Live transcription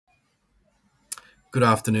Good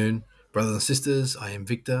afternoon, brothers and sisters. I am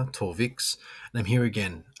Victor Torvix, and I'm here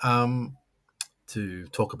again to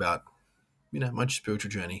talk about my spiritual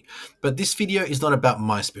journey. But this video is not about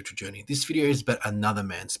my spiritual journey. This video is about another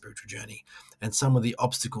man's spiritual journey and some of the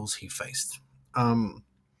obstacles he faced. A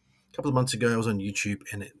couple of months ago, I was on YouTube,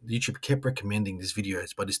 and YouTube kept recommending these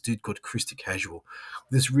videos by this dude called Chris the Casual,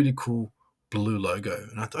 with this really cool blue logo,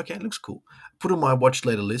 and I thought, okay, it looks cool. Put it on my watch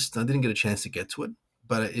later list, and I didn't get a chance to get to it,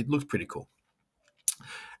 but it looked pretty cool.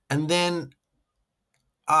 And then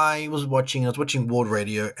I was watching Ward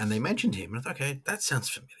Radio, and they mentioned him. And I thought, okay, that sounds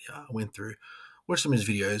familiar. I went through, watched some of his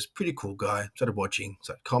videos. Pretty cool guy. Started watching,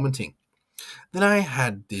 started commenting. Then I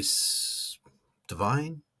had this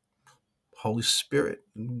divine Holy Spirit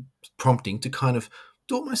prompting to kind of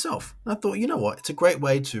do it myself. And I thought, you know what? It's a great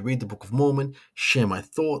way to read the Book of Mormon, share my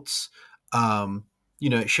thoughts,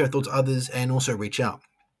 share thoughts with others, and also reach out.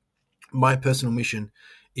 My personal mission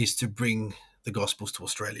is to bring the Gospels to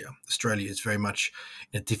Australia. Australia is very much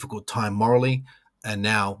in a difficult time morally, and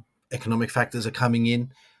now economic factors are coming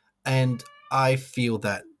in. And I feel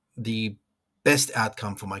that the best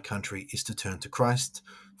outcome for my country is to turn to Christ,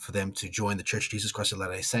 for them to join the Church of Jesus Christ of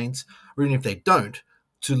Latter-day Saints, or even if they don't,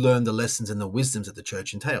 to learn the lessons and the wisdoms that the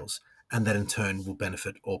church entails. And that in turn will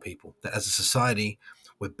benefit all people. That as a society,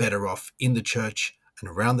 we're better off in the church and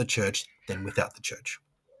around the church than without the church.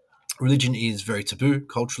 Religion is very taboo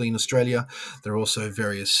culturally in Australia. There are also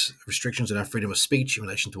various restrictions on our freedom of speech in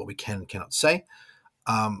relation to what we can and cannot say.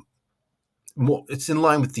 It's in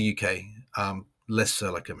line with the UK, less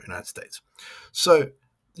so like in the United States. So,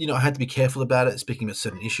 I had to be careful about it, speaking about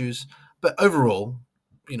certain issues. But overall,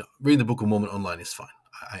 reading the Book of Mormon online is fine.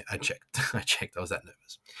 I checked. I checked. I was that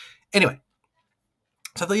nervous. Anyway,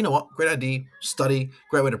 so I thought, you know what? Great idea. Study.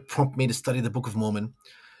 Great way to prompt me to study the Book of Mormon.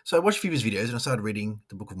 So I watched a few of his videos, and I started reading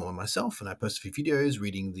the Book of Mormon myself, and I posted a few videos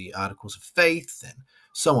reading the articles of faith and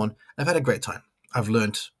so on. I've had a great time. I've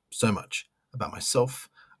learned so much about myself.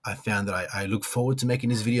 I found that I look forward to making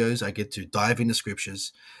these videos. I get to dive into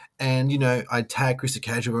scriptures, and I'd tag Chris the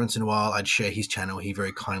Casual once in a while. I'd share his channel. He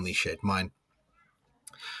very kindly shared mine.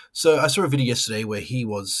 So I saw a video yesterday where he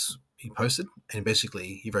posted, and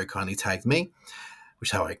basically he very kindly tagged me, which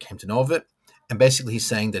is how I came to know of it. And basically he's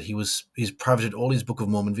saying that he's privated all his Book of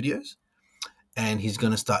Mormon videos, and he's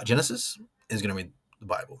going to start Genesis, and he's going to read the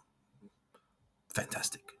Bible.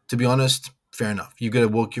 Fantastic. To be honest, fair enough. You've got to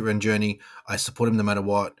walk your own journey. I support him no matter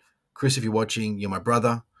what. Chris, if you're watching, you're my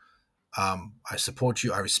brother. I support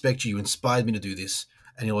you. I respect you. You inspired me to do this,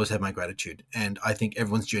 and you'll always have my gratitude. And I think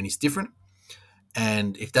everyone's journey is different.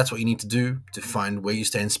 And if that's what you need to do to find where you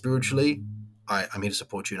stand spiritually, I'm here to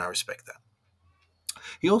support you, and I respect that.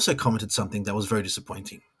 He also commented something that was very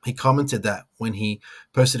disappointing. He commented that when he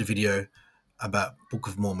posted a video about Book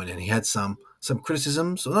of Mormon, and he had some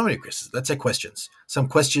criticisms, or not really criticisms, let's say questions. Some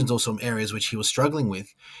questions or some areas which he was struggling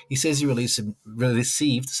with. He says he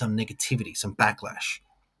received some negativity, some backlash.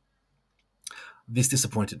 This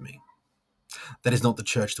disappointed me. That is not the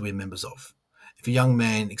church that we're members of. If a young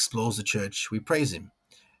man explores the church, we praise him.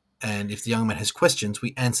 And if the young man has questions,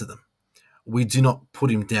 we answer them. We do not put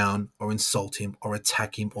him down or insult him or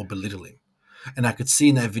attack him or belittle him. And I could see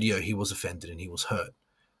in that video he was offended and he was hurt.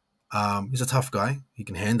 He's a tough guy. He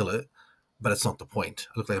can handle it, but it's not the point.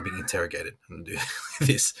 I look like I'm being interrogated. I'm going to do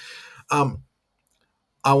this.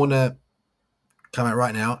 I want to come out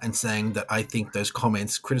right now and saying that I think those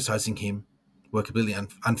comments criticizing him were completely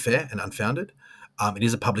unfair and unfounded. It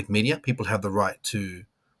is a public media. People have the right to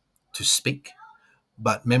speak,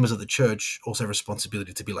 but members of the church also have a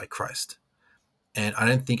responsibility to be like Christ. And I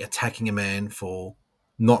don't think attacking a man for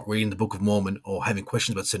not reading the Book of Mormon or having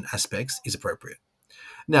questions about certain aspects is appropriate.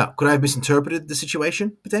 Now, could I have misinterpreted the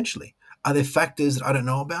situation? Potentially. Are there factors that I don't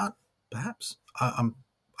know about? Perhaps. I'm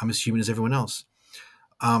as human as everyone else.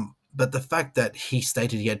 But the fact that he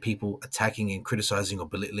stated he had people attacking and criticizing or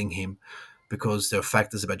belittling him because there were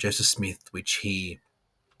factors about Joseph Smith which he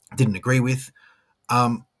didn't agree with,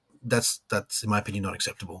 that's in my opinion not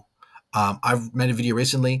acceptable. I've made a video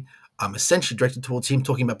recently essentially directed towards him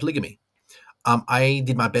talking about polygamy. I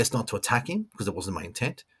did my best not to attack him because it wasn't my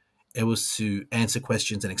intent. It was to answer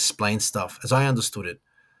questions and explain stuff as I understood it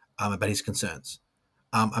about his concerns.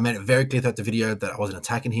 I made it very clear throughout the video that I wasn't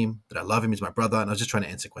attacking him, that I love him, he's my brother, and I was just trying to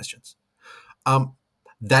answer questions.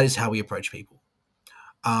 That is how we approach people.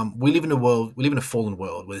 We live in a fallen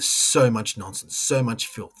world where there's so much nonsense, so much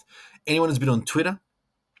filth. Anyone who's been on Twitter,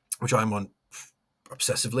 which I'm on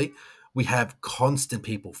obsessively, we have constant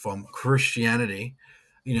people from Christianity,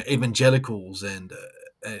 evangelicals, and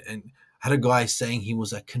had a guy saying he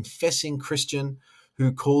was a confessing Christian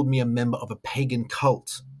who called me a member of a pagan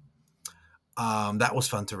cult. That was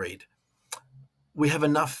fun to read. we have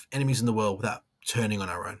enough enemies in the world without turning on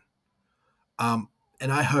our own.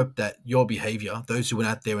 And I hope that your behavior, those who went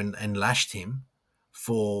out there and lashed him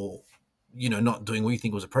for, not doing what you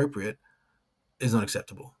think was appropriate, is not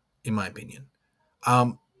acceptable, in my opinion.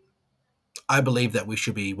 Um, I believe that we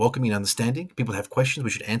should be welcoming and understanding. People have questions, we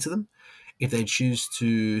should answer them. If they choose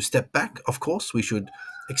to step back, of course, we should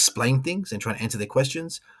explain things and try and answer their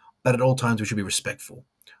questions. But at all times, we should be respectful.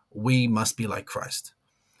 We must be like Christ.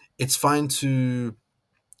 It's fine to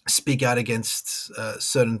speak out against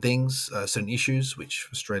certain things, certain issues, which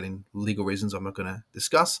for Australian legal reasons I'm not going to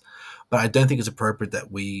discuss. But I don't think it's appropriate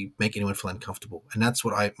that we make anyone feel uncomfortable. And that's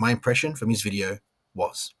what my impression from his video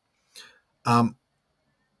was.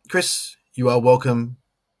 Chris, you are welcome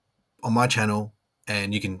on my channel,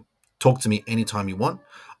 and you can talk to me anytime you want.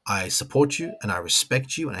 I support you and I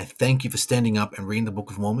respect you, and I thank you for standing up and reading the Book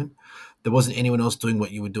of Mormon. There wasn't anyone else doing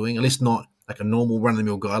what you were doing, at least not like a normal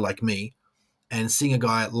run-of-the-mill guy like me. And seeing a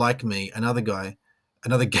guy like me, another guy,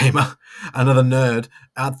 another gamer, another nerd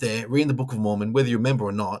out there reading the Book of Mormon, whether you remember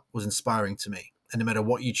or not, was inspiring to me. And no matter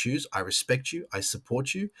what you choose, I respect you, I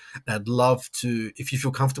support you, and I'd love to, if you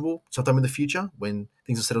feel comfortable, sometime in the future when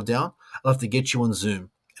things are settled down, I'd love to get you on Zoom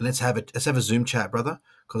and let's have a Zoom chat, brother.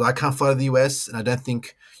 Because I can't fly to the US, and I don't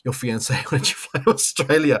think your fiance wanted you to fly to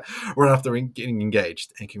Australia right after getting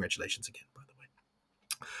engaged. And congratulations again, by the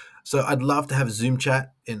way. So I'd love to have a Zoom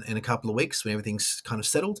chat in a couple of weeks when everything's kind of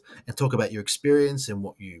settled and talk about your experience and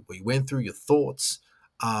what you went through, your thoughts.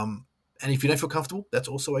 And if you don't feel comfortable, that's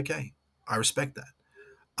also okay. I respect that.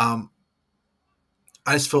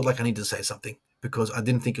 I just felt like I needed to say something because I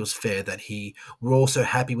didn't think it was fair that we're all so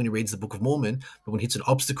happy when he reads the Book of Mormon, but when he hits an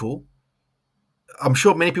obstacle, I'm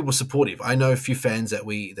sure many people are supportive. I know a few fans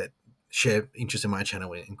that share interest in my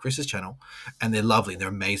channel and in Chris's channel, and they're lovely, and they're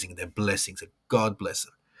amazing, and they're blessings, and God bless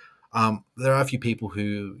them. There are a few people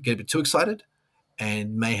who get a bit too excited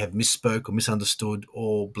and may have misspoke or misunderstood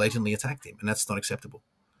or blatantly attacked him, and that's not acceptable.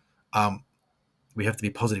 We have to be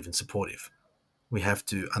positive and supportive. We have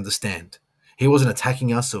to understand. He wasn't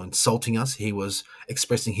attacking us or insulting us. He was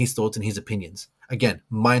expressing his thoughts and his opinions. Again,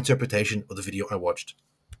 my interpretation of the video I watched.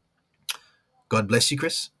 God bless you,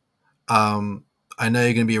 Chris. I know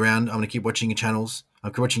you're going to be around. I'm going to keep watching your channels.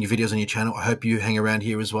 I'm watching your videos on your channel. I hope you hang around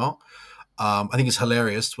here as well. I think it's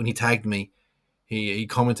hilarious. When he tagged me, he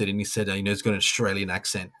commented and he said, he's got an Australian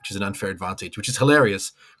accent, which is an unfair advantage, which is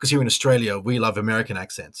hilarious because here in Australia, we love American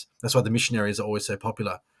accents. That's why the missionaries are always so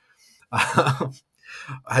popular. I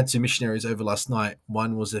had two missionaries over last night.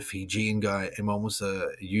 One was a Fijian guy and one was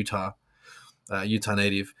a Utah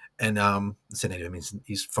native. And I say native means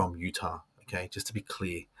he's from Utah. Okay, just to be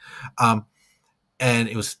clear. And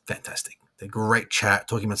it was fantastic. A great chat,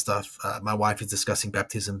 talking about stuff. My wife is discussing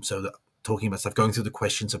baptism, so talking about stuff, going through the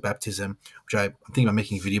questions of baptism, which I'm thinking about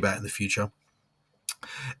making a video about in the future.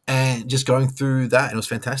 And just going through that, and it was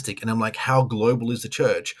fantastic. And I'm like, how global is the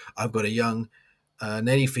church? I've got a young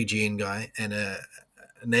native Fijian guy and a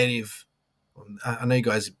native, I know you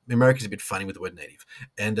guys, America's a bit funny with the word native,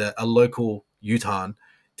 and a local Utahn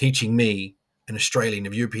teaching me, an Australian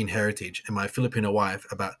of European heritage, and my Filipino wife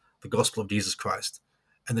about the gospel of Jesus Christ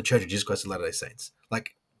and the Church of Jesus Christ of Latter-day Saints.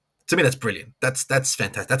 Like, to me, that's brilliant. That's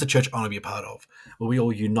fantastic. That's a church I want to be a part of, where we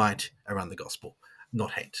all unite around the gospel,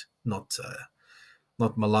 not hate, not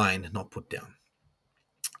malign, not put down.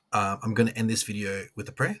 I'm going to end this video with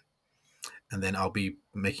a prayer, and then I'll be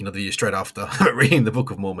making another video straight after reading the Book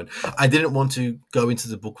of Mormon. I didn't want to go into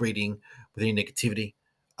the book reading with any negativity.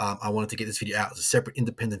 I wanted to get this video out as a separate,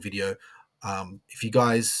 independent video. If you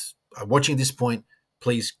guys are watching at this point,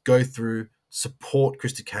 please go through, support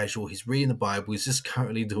Chris the Casual. He's reading the Bible. He's just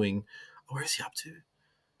currently doing, where is he up to?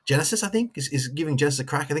 Genesis, I think, is giving Genesis a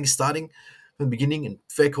crack. I think he's starting from the beginning, and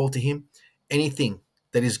fair call to him. Anything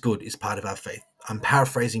that is good is part of our faith. I'm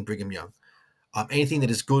paraphrasing Brigham Young. Anything that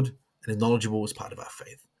is good and is knowledgeable is part of our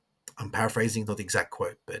faith. I'm paraphrasing, not the exact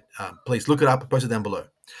quote, but please look it up and post it down below.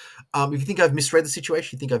 If you think I've misread the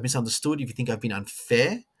situation, you think I've misunderstood, if you think I've been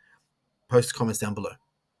unfair, post comments down below.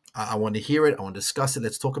 I want to hear it. I want to discuss it.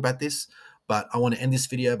 Let's talk about this. But I want to end this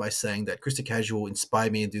video by saying that Chris the Casual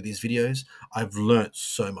inspired me to do these videos. I've learned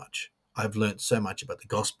so much. I've learned so much about the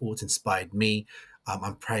gospel. It's inspired me.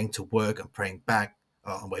 I'm praying to work. I'm praying back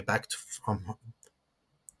on the way back from.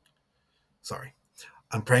 Sorry.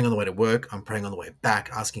 I'm praying on the way to work. I'm praying on the way back,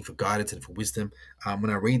 asking for guidance and for wisdom. When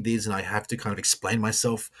I read these and I have to kind of explain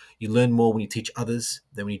myself, you learn more when you teach others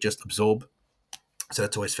than when you just absorb. So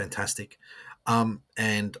that's always fantastic.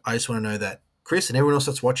 And I just want to know that Chris and everyone else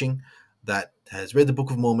that's watching that has read the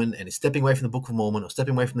Book of Mormon and is stepping away from the Book of Mormon or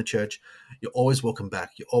stepping away from the church, you're always welcome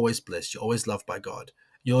back. You're always blessed. You're always loved by God.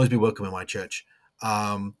 You'll always be welcome in my church.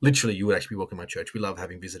 literally, you would actually be welcome in my church. We love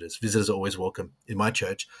having visitors. Visitors are always welcome in my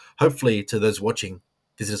church. Hopefully, to those watching,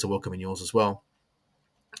 visitors are welcome in yours as well.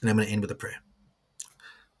 And I'm going to end with a prayer.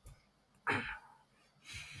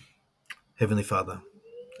 Heavenly Father,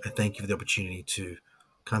 I thank you for the opportunity to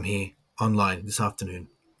come here online this afternoon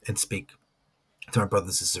and speak to my brothers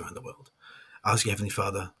and sisters around the world. I ask you, Heavenly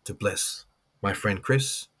Father, to bless my friend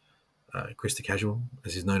Chris, Chris the Casual,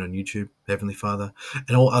 as he's known on YouTube, Heavenly Father,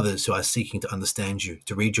 and all others who are seeking to understand you,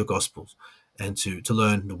 to read your Gospels, and to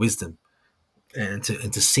learn the wisdom and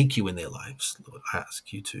to seek you in their lives. Lord, I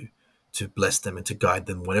ask you to bless them and to guide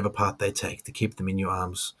them, whatever path they take, to keep them in your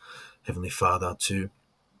arms, Heavenly Father, to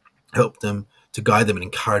help them, to guide them and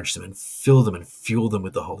encourage them and fill them and fuel them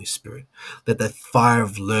with the Holy Spirit. Let that fire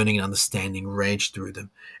of learning and understanding rage through them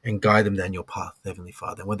and guide them down your path, Heavenly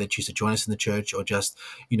Father. And whether they choose to join us in the church or just,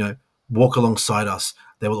 walk alongside us,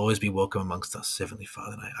 they will always be welcome amongst us, Heavenly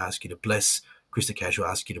Father. And I ask you to bless Chris the Casual.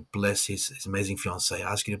 I ask you to bless his amazing fiancée.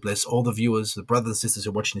 I ask you to bless all the viewers, the brothers and sisters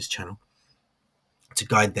who are watching this channel, to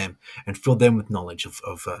guide them and fill them with knowledge of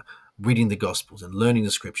reading the Gospels and learning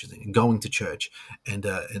the Scriptures and going to church and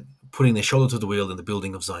putting their shoulder to the wheel in the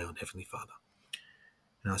building of Zion, Heavenly Father.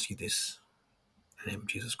 And I ask you this in the name of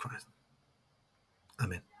Jesus Christ.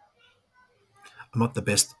 Amen. I'm not the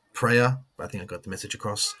best prayer, but I think I got the message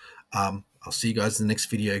across. I'll see you guys in the next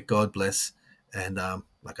video. God bless. And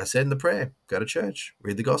like I said in the prayer, go to church,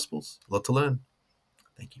 read the Gospels. A lot to learn.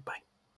 Thank you. Bye.